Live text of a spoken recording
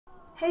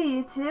Hey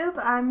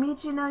YouTube, I'm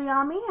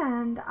MichiNoYami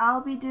and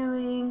I'll be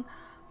doing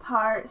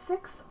part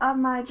 6 of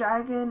my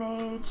Dragon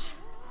Age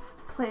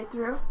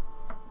playthrough.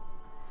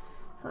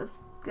 So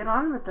let's get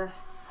on with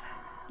this.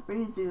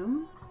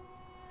 Resume.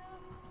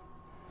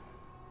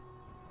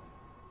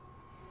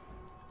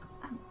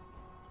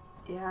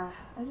 Yeah,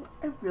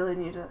 I really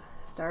need to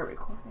start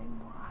recording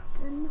more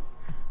often.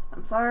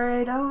 I'm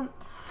sorry I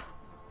don't.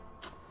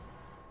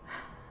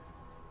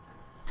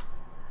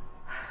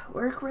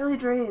 Work really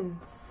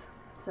drains.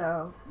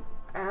 So,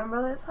 I'm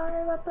really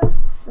sorry about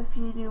this if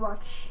you do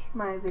watch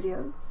my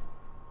videos.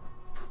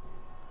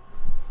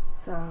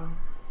 So,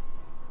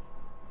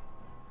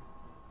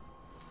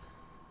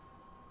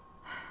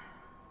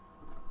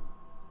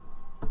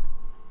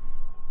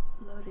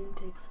 loading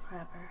takes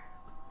forever.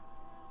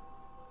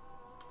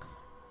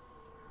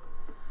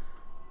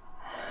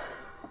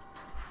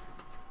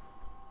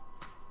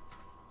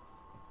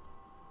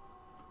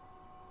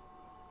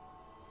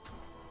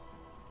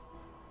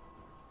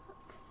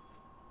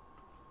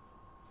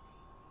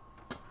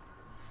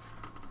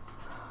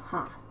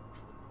 Huh.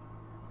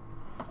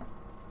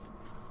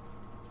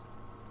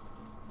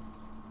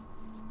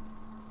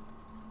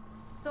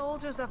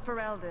 Soldiers of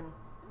Ferelden,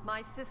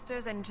 my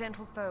sisters and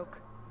gentlefolk,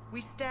 we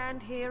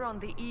stand here on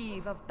the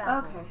eve of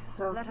battle. Okay,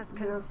 so let us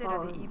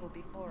consider the evil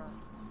before us.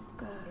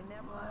 But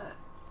what?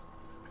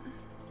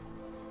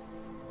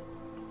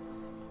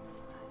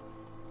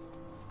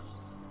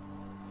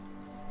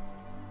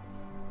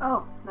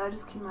 Oh, no, I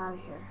just came out of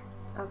here.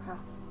 Okay.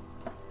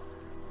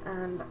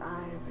 And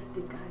I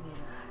think I need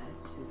to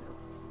head to the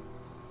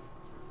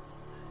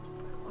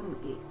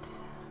gate.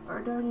 Or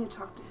do I need to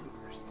talk to him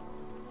first?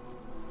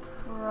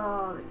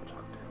 Probably need to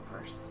talk to him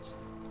first.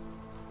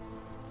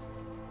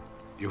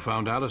 You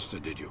found Alistair,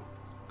 did you?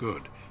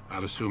 Good.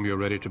 I'll assume you're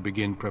ready to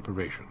begin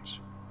preparations.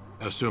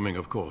 Assuming,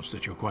 of course,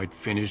 that you're quite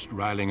finished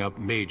riling up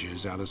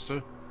mages,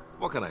 Alistair.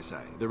 What can I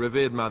say? The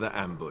revered mother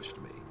ambushed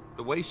me.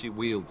 The way she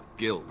wields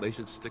guilt, they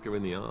should stick her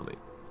in the army.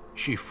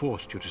 She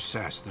forced you to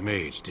sass the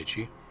mage, did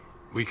she?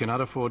 We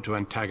cannot afford to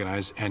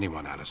antagonize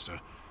anyone,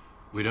 Alistair.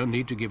 We don't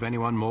need to give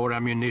anyone more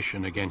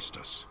ammunition against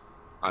us.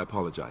 I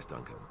apologize,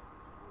 Duncan.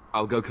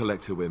 I'll go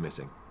collect who we're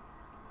missing.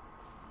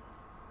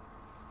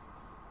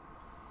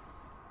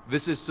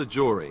 This is Sir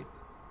Jory,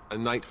 a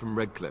knight from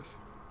Redcliffe.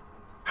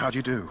 How do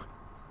you do?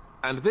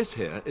 And this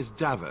here is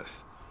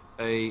Daveth,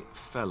 a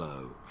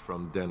fellow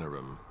from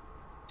Denerim.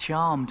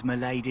 Charmed,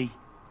 m'lady.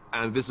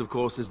 And this, of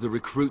course, is the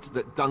recruit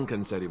that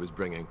Duncan said he was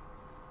bringing.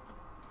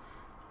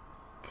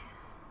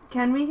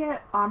 Can we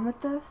get on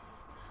with this?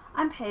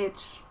 I'm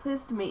Paige.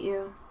 Pleased to meet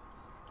you.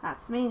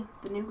 That's me,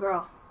 the new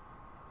girl.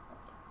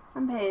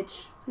 I'm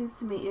Paige. Pleased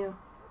to meet you.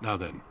 Now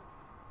then,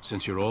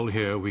 since you're all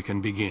here, we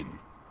can begin.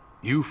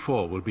 You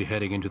four will be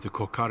heading into the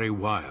Korcari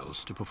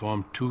Wilds to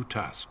perform 2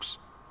 tasks.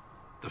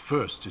 The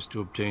first is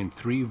to obtain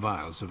 3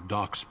 vials of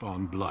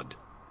Darkspawn blood,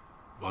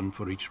 1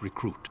 for each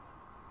recruit.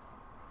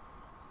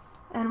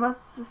 And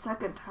what's the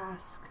second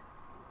task?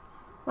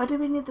 What do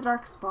we need the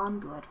Darkspawn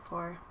blood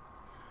for?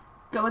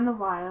 Go in the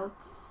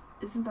wilds.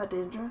 Isn't that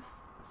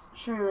dangerous?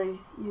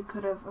 Surely you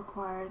could have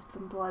acquired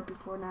some blood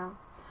before now.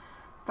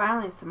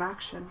 Finally, some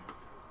action.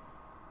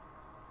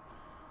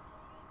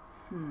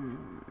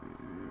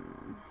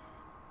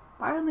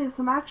 Finally,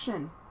 some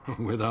action.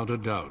 Without a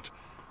doubt.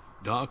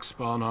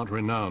 Darkspawn aren't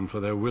renowned for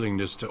their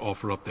willingness to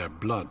offer up their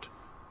blood.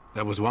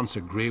 There was once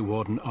a Grey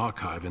Warden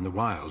archive in the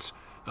wilds,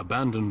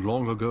 abandoned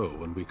long ago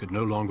when we could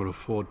no longer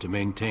afford to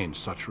maintain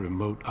such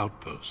remote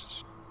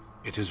outposts.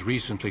 It has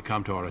recently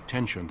come to our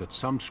attention that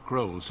some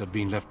scrolls have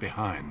been left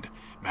behind,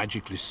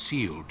 magically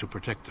sealed to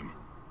protect them.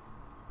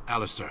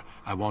 Alistair,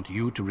 I want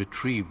you to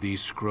retrieve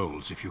these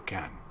scrolls if you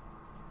can.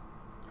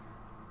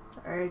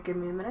 Sorry, give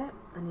me a minute.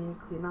 I need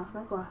to clean off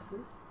my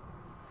glasses,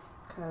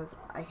 because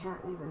I can't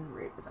even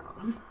read without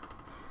them.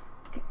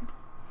 Okay.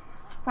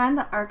 Find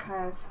the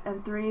archive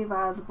and 3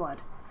 vials of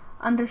blood.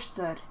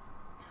 Understood.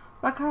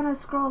 What kind of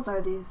scrolls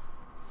are these?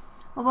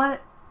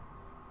 What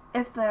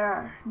if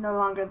they're no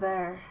longer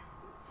there?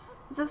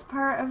 Is this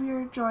part of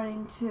your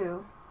joining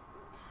too?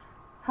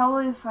 How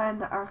will you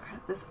find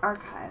this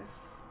archive?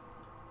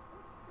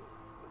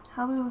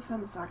 How will we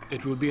find this archive?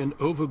 It will be an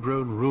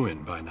overgrown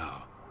ruin by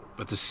now,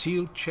 but the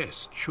sealed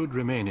chest should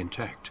remain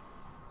intact.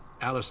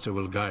 Alistair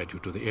will guide you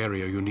to the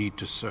area you need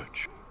to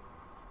search.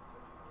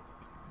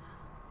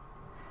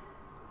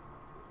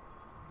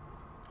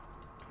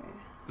 Okay.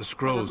 The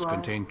scrolls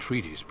contain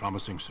treaties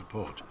promising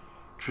support.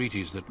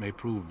 Treaties that may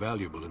prove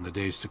valuable in the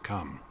days to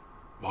come.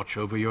 Watch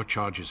over your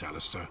charges,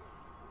 Alistair.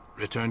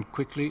 Return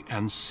quickly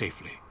and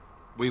safely.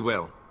 We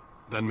will.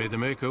 Then may the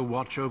Maker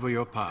watch over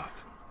your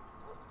path.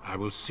 I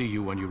will see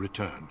you when you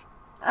return.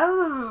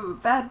 Oh,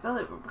 bad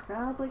villain. We're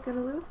probably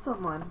gonna lose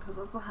someone, because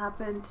that's what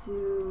happened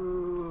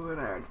to...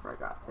 and I already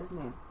forgot his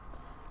name.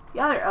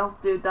 The other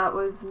elf dude that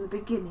was in the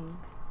beginning.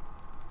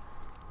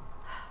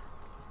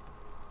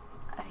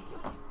 I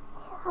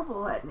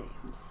horrible at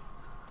names.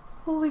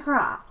 Holy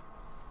crap.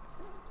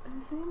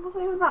 His name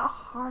wasn't even that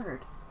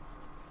hard.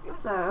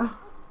 So...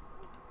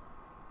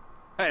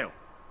 Hail.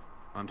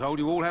 I'm told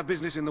you all have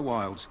business in the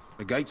wilds.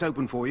 The gate's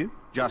open for you.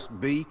 Just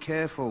be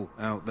careful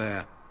out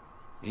there.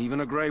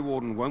 Even a Grey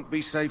Warden won't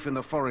be safe in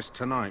the forest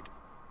tonight.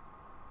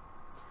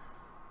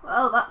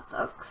 Well, that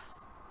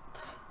sucks.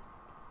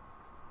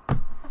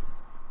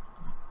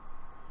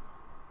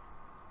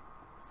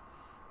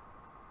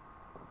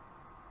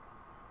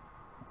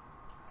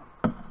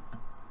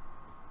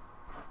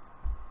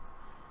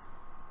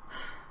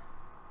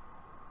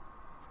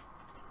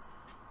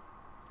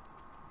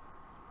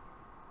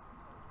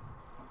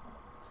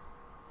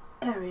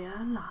 Area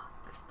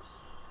locked.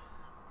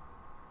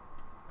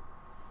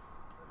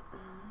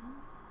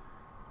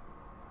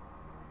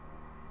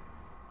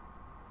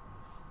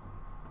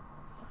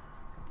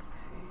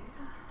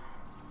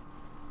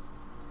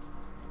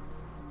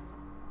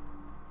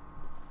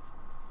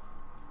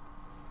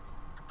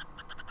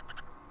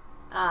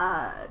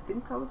 I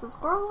think that was a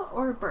squirrel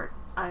or a bird.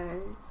 I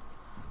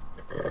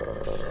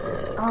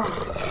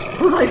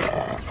was like,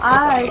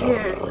 I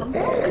hear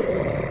something.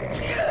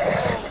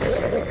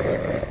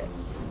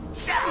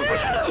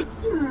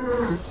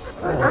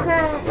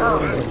 Okay. Oh,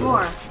 there's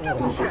more. Shit.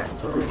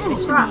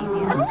 Crap.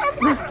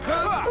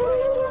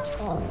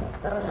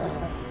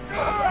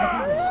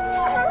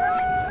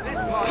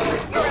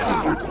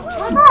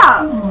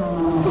 Crap.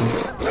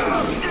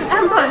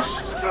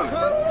 Ambushed.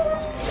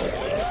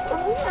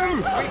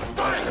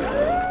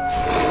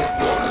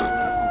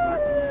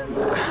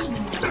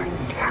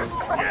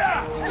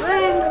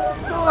 Swing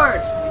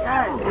sword.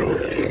 Yes.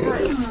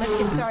 Let's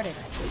get started.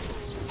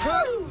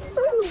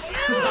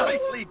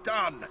 Nicely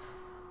done.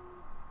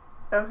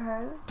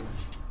 Okay.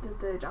 Did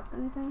they drop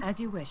anything? As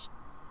you wish.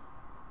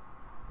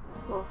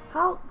 Wolf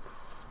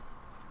pelts.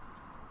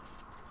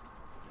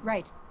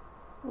 Right.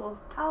 Wolf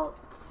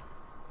pelts.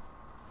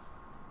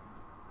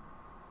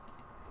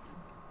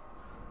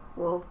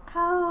 Wolf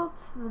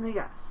pelt. Let me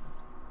guess.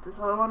 This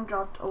other one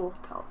dropped a wolf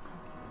pelt.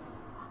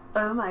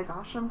 Oh my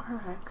gosh, I'm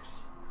correct.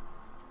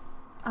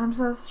 I'm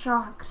so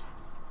shocked.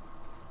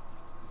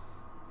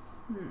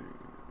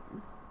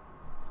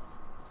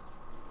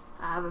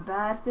 I have a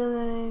bad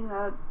feeling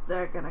that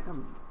they're gonna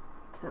come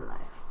to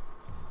life.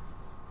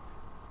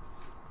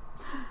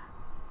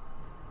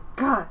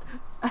 God,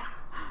 I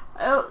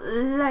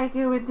don't like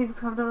it when things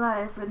come to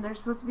life and they're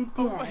supposed to be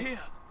dead. Over here.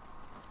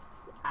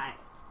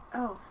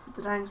 Oh, it's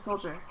a dying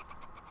soldier.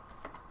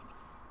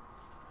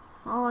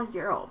 Oh,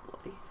 you're all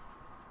bloody.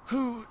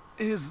 Who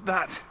is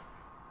that?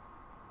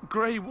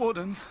 Grey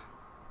Wardens?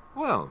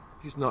 Well,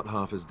 he's not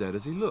half as dead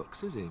as he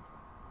looks, is he?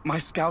 My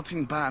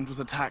scouting band was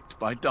attacked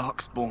by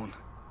Darkspawn.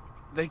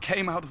 They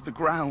came out of the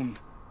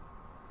ground.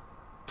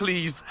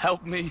 Please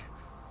help me.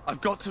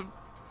 I've got to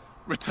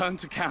return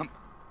to camp.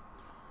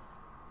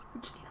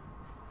 Which camp?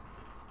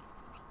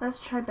 Let's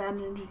try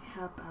bandaging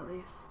up at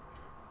least.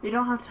 We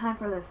don't have time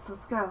for this.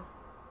 Let's go.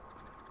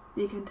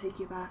 We can take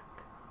you back.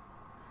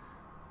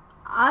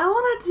 I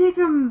want to take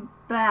him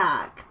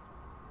back.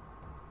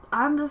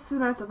 I'm just too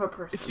nice of a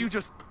person. If you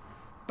just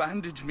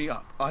bandage me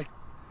up, I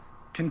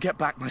can get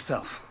back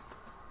myself.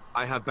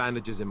 I have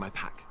bandages in my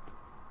pack.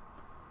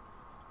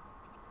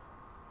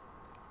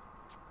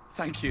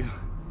 Thank you.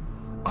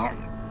 Oh,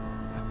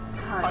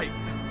 God.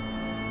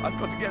 I've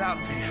got to get out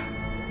of here.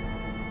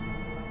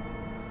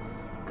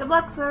 Good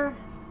luck, sir.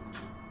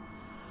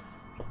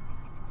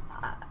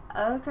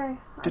 Okay.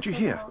 Did you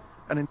hear?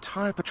 An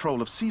entire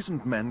patrol of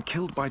seasoned men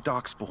killed by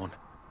Darkspawn.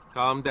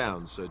 Calm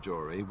down, Sir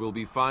Jory. We'll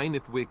be fine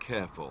if we're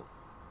careful.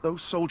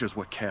 Those soldiers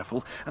were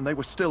careful, and they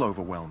were still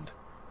overwhelmed.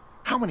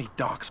 How many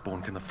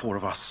Darkspawn can the four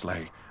of us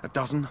slay? A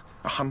dozen?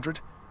 100?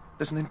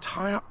 There's an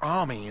entire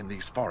army in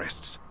these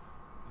forests.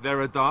 There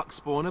are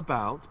Darkspawn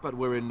about, but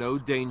we're in no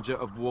danger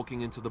of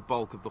walking into the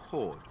bulk of the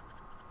Horde.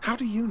 How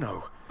do you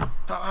know?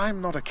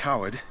 I'm not a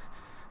coward,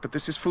 but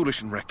this is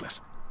foolish and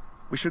reckless.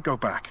 We should go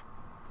back.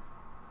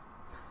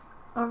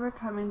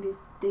 Overcoming these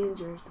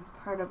dangers is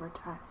part of our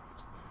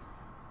test.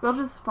 We'll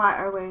just fight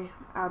our way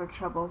out of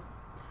trouble.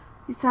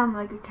 You sound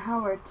like a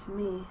coward to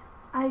me.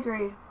 I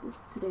agree. This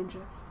is too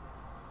dangerous.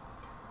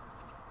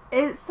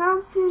 It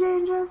sounds too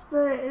dangerous,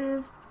 but it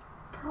is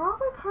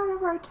probably part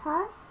of our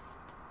test.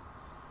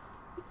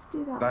 Let's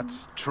do that.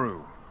 That's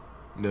true.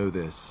 Know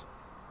this.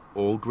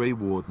 All Grey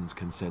Wardens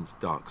can sense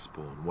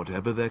Darkspawn.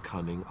 Whatever their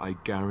cunning, I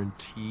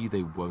guarantee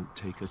they won't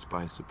take us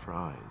by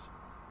surprise.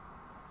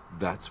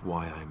 That's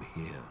why I'm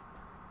here.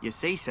 You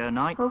see, Sir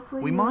Knight,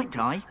 Hopefully we you might won't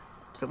die,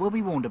 trust. but we'll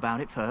be warned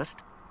about it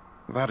first.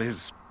 That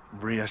is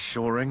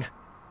reassuring.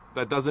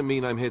 That doesn't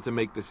mean I'm here to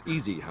make this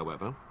easy,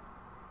 however.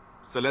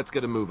 So let's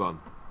get a move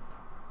on.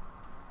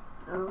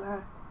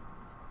 Okay.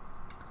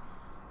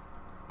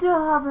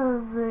 Still have a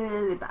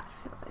really bad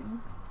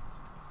feeling.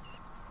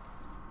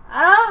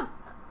 I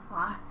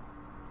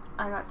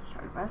got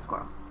distracted by a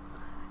squirrel.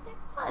 It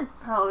was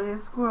probably a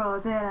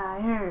squirrel that I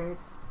heard.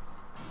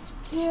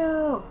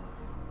 Ew.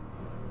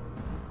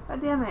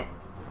 God damn it.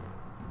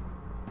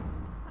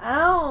 I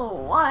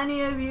don't want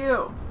any of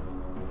you.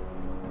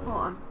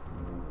 Hold on.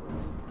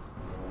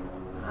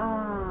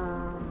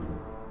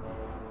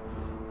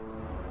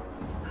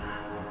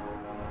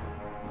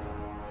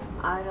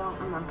 I don't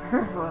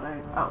remember what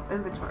oh,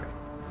 inventory.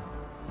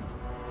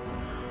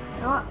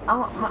 You know what? I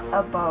want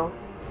a bow.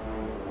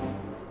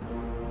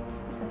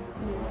 Yes,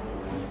 please.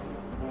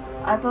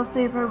 I feel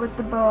safer with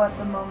the bow at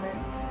the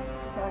moment.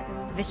 So I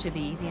can... This should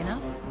be easy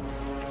enough.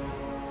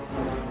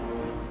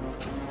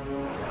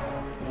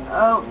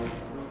 Oh.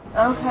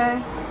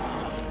 Okay.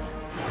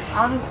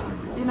 I'll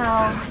just, you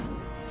know...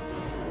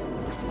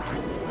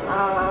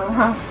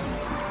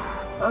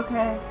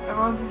 okay.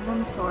 Everyone's using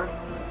the sword.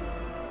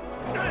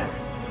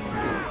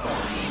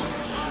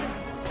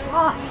 Come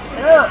on.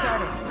 Let's get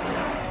started.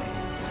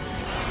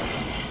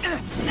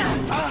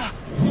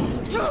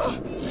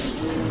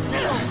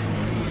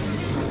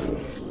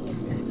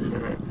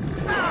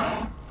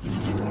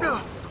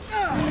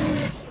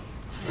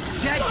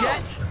 Dead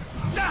yet?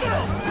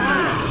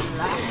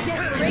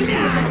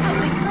 Desperation is an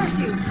ugly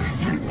perfume.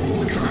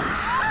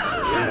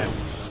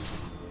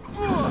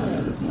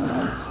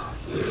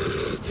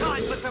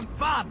 Time for some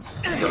fun!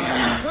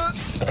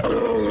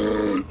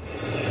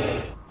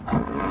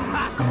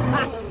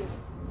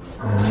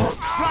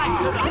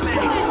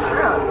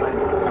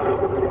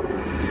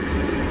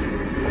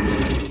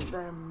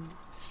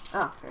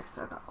 Oh, okay,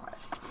 so I got quiet.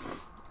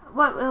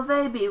 What will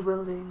they be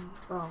willing?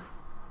 Well,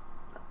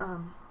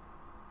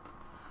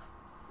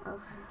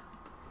 okay.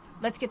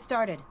 Let's get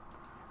started.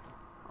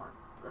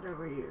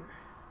 Whatever you...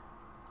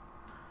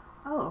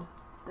 Oh,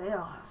 they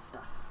all have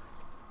stuff.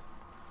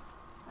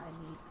 I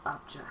need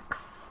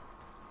objects.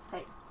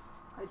 Hey,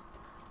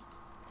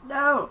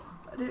 no!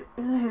 I didn't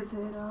realize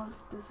they'd all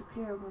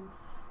disappear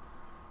once.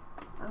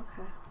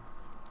 Okay.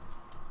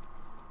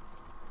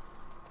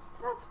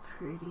 That's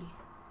pretty.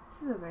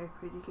 This is a very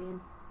pretty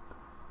game.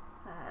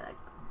 I like that.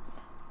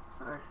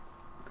 Or,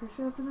 pretty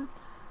sure that's enough.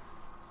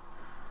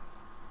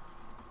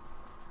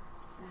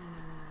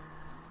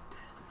 And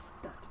this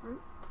death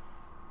root.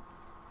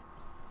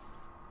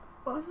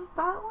 Was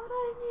that what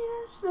I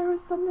needed? There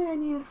was something I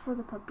needed for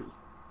the puppy.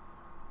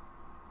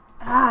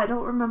 I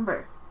don't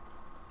remember.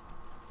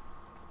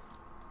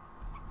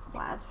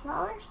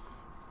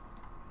 Wildflowers?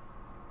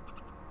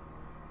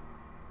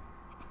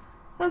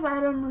 Those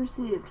item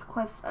received.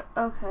 Quest.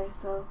 Okay,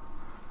 so.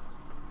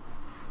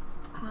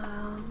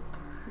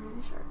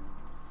 Pretty sure.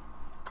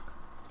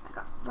 I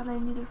got what I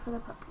needed for the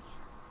puppy.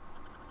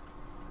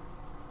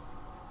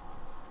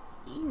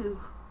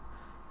 Ew.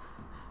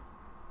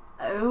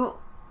 Oh,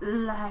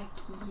 like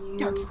you.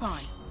 Dark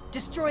spawn.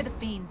 Destroy the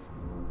fiends.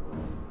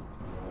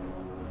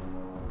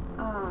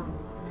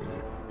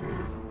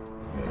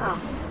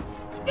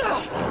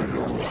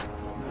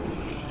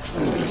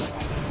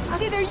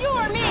 It's either you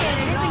or me, and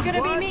it isn't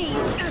gonna be me.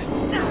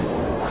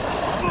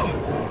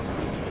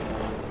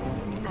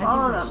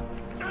 Follow them.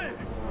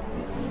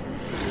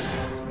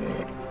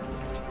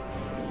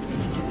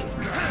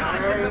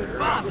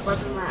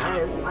 My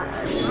eyes.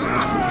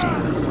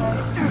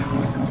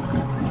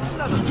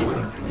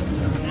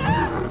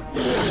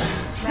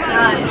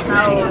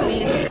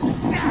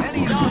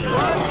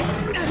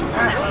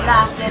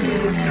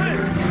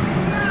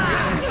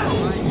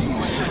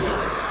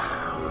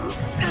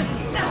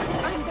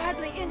 I'm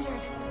badly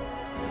injured.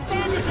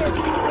 Bandages! I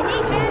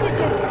need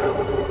bandages!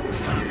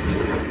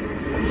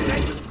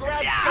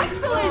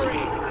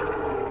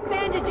 Excellent!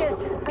 Bandages!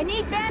 I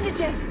need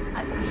bandages!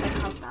 I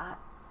caught that.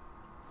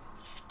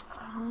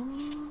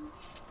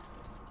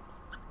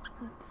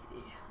 Let's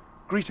see.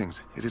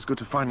 Greetings. It is good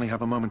to finally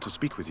have a moment to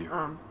speak with you.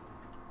 I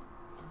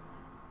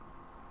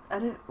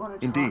didn't want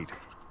to Indeed.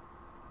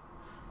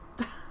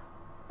 talk.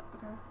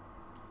 Okay.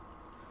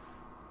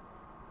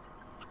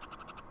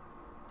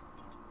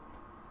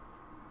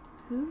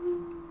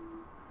 Who?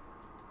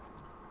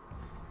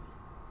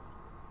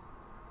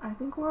 I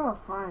think we're all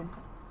fine.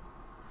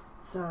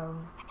 So,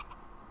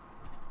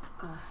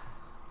 oh,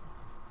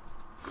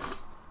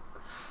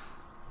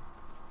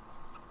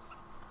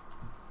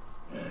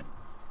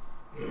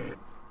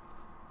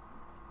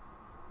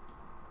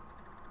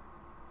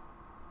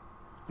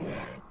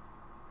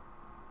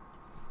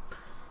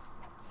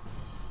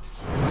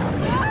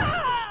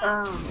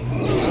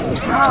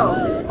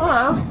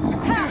 hello.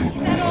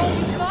 Is that all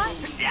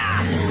you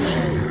got?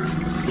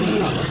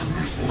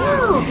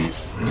 Woo!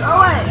 Go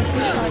away! Let's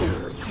get started.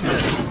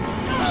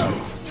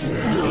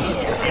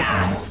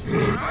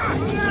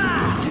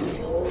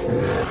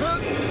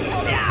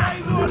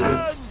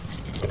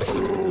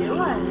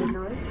 What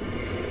noise?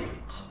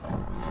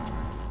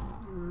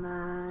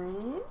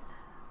 Mine.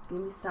 Give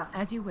me stuff.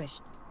 As you wish.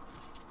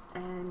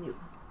 And you.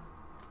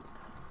 Give me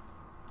stuff.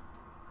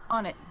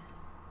 On it.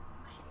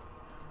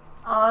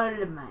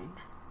 All of mine.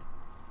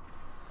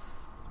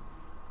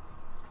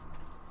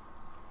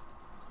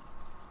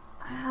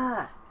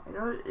 I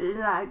don't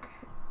like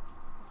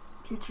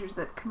creatures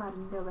that come out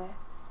of nowhere.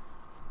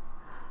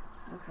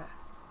 Okay.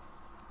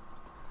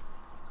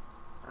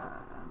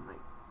 Am I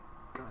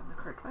going the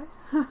correct way?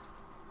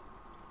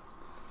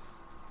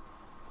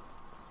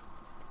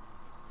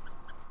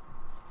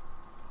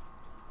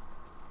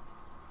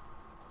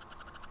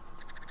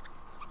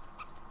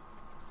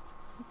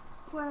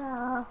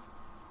 Well.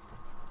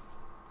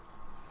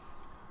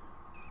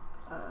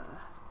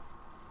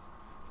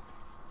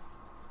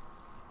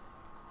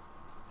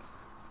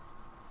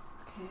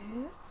 Okay.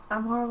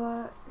 I'm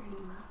horrible at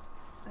reading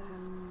maps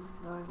and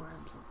knowing where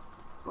I'm supposed to,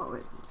 what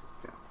ways I'm supposed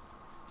to go.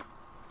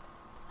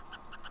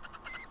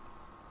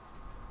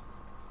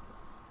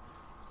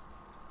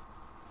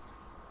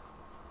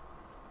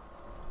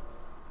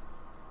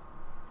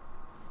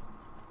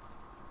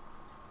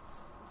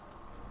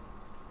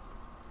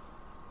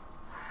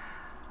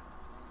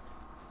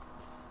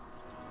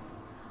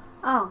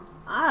 Oh,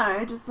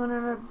 I just went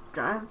in a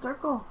giant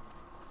circle.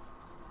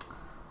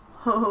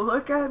 Oh,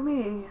 look at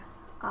me.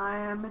 I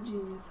am a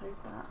genius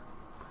like that.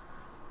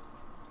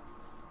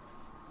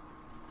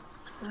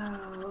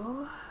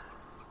 So...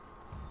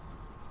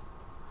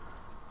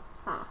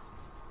 Huh.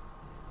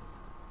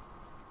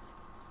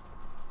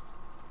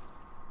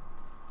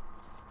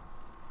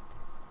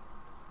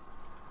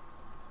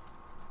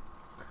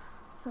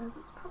 So I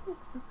was probably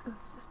supposed to go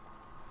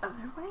the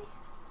other way?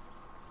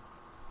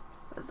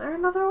 Was there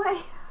another way?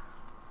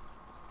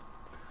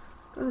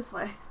 Go this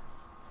way.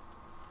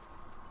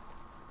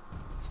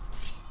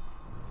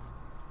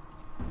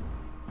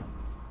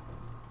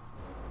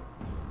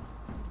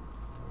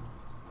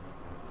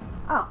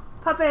 Oh,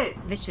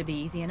 puppies! This should be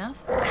easy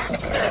enough.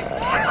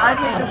 I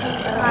think this is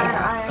the side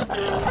I am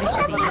doing. This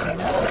should be easy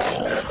enough.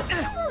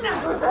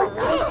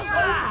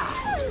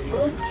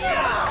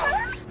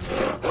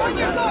 On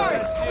your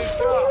guard!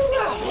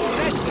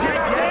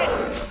 That's it!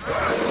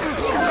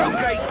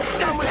 Okay,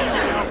 done with you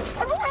now!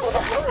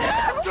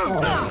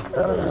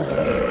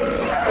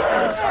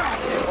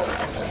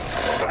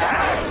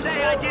 Say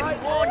I didn't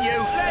warn you!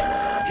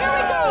 Here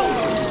we go!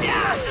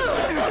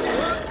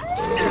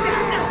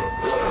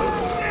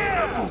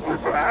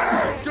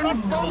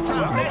 Don't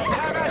falter! Let's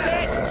have at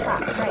it!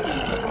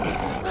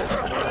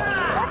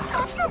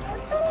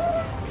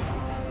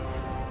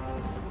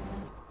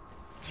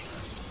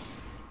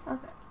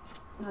 Okay.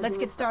 Let's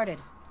get started.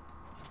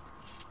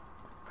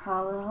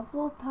 Probably a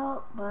helpful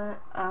pelt,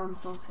 but I'm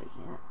still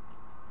taking it.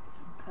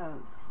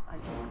 Because I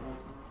can.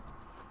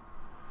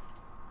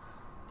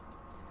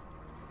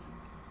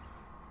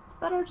 It's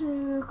better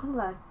to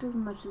collect as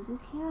much as you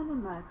can,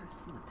 in my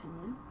personal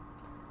opinion.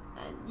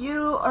 And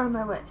you are in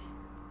my way.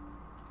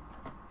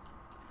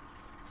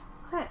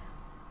 Hey.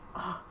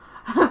 Oh,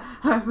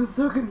 I was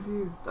so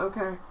confused.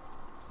 Okay.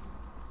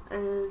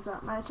 Is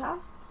that my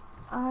chest?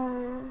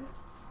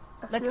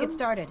 Let's get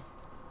started.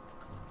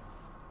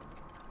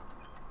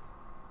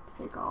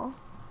 Take all.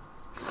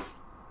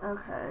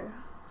 Okay.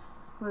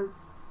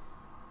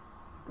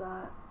 Was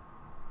that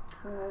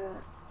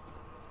correct?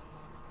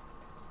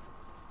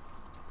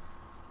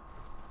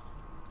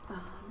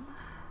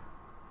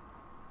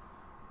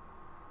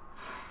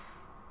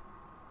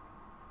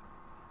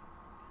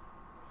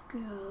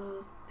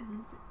 Skills,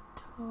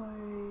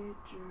 inventory,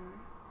 journal.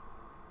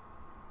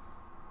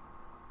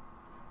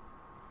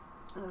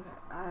 Okay,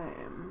 I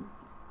am.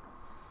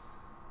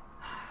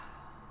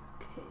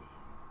 Okay.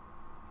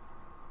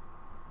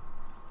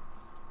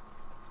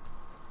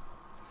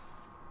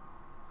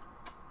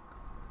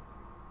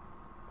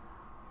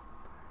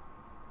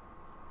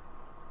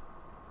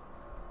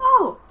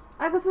 Oh!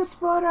 I can switch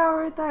bow out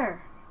right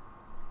there.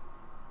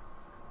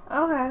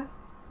 Okay.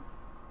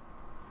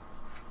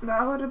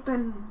 That would have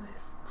been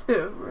nice to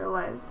have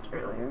realized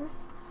earlier.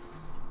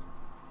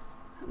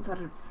 Instead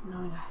of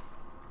knowing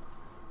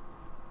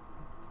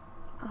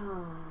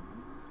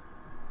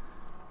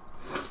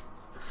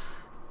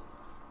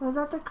was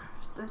that the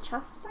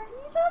chest I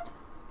needed?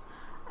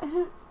 I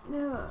didn't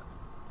know.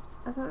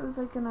 I thought it was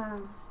like in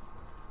a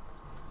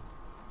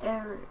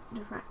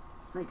different,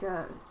 like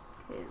a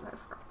cave. I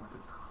forgot what it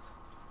was called.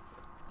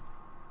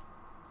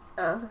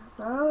 Okay,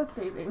 so it's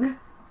saving.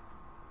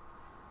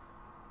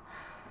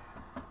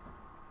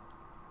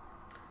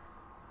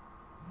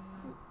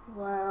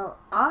 Well,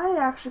 I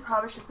actually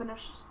probably should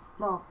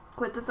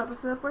quit this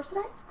episode for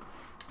today.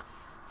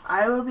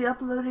 I will be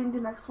uploading the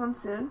next one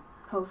soon,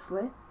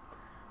 hopefully.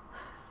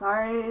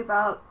 Sorry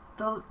about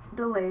the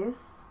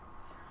delays,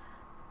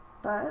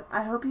 but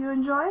I hope you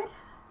enjoyed,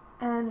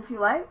 and if you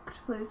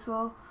liked, please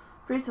feel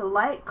free to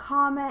like,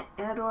 comment,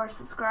 and or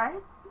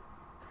subscribe,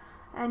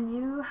 and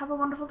you have a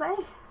wonderful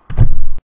day.